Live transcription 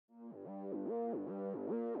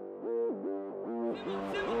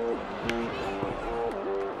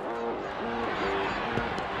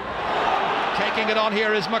taking it on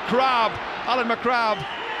here is McCrabb. Alan McCrabb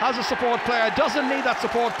has a support player, doesn't need that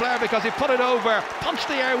support player because he put it over, punched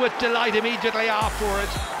the air with delight immediately afterwards.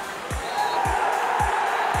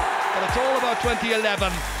 But it's all about 2011,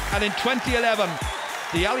 and in 2011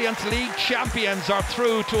 the Alliance League champions are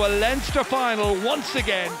through to a Leinster final once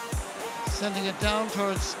again. Sending it down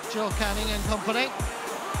towards Joe Canning and company.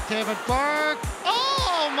 David Burke.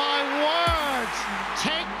 Oh my word!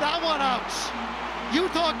 Take that one out. You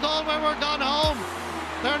thought Galway were gone home.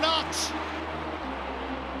 They're not.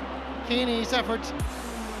 Keeney's effort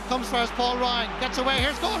comes first. Paul Ryan gets away.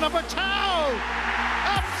 Here's goal number 2.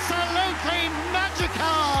 Absolutely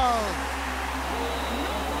magical.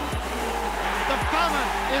 The famine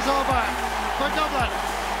is over for Dublin.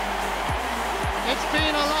 It's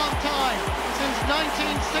been a long time, since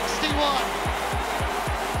 1961.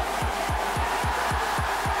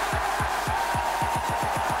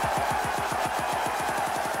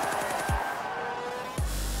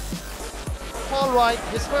 Paul Wright,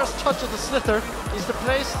 his first touch of the sliotar is to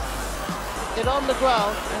place it on the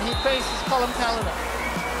ground, and he faces Colm Callanan.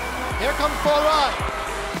 Here comes Paul Wright.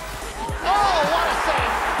 Oh, what a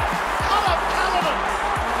save! Colm Callanan!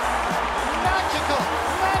 Magical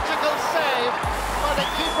save by the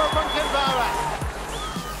keeper from Kinvara.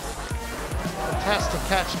 Fantastic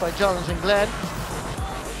catch by Jonathan Glenn.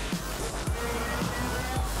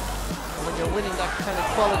 When you're winning that kind of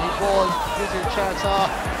quality ball, here's your chance.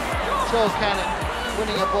 Joe Canning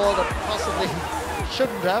winning a ball that possibly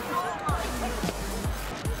shouldn't have.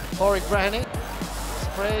 Corey Breheny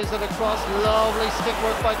sprays it across. Lovely stick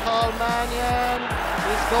work by Carl Mannion.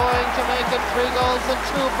 He's going to make it 3 goals and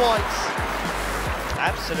 2 points.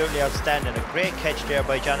 Absolutely outstanding. A great catch there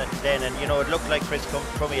by Jonathan Glenn, and you know, it looked like Chris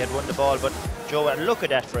Crummy had won the ball, but Joe, and look at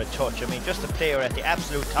that for a touch. I mean, just a player at the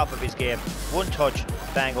absolute top of his game. 1 touch,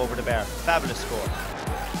 bang over the bar. Fabulous score.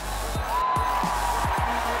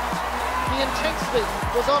 The intensity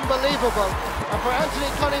was unbelievable, and for Anthony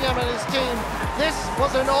Cunningham and his team, this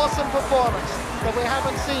was an awesome performance that we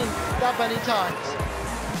haven't seen that many times.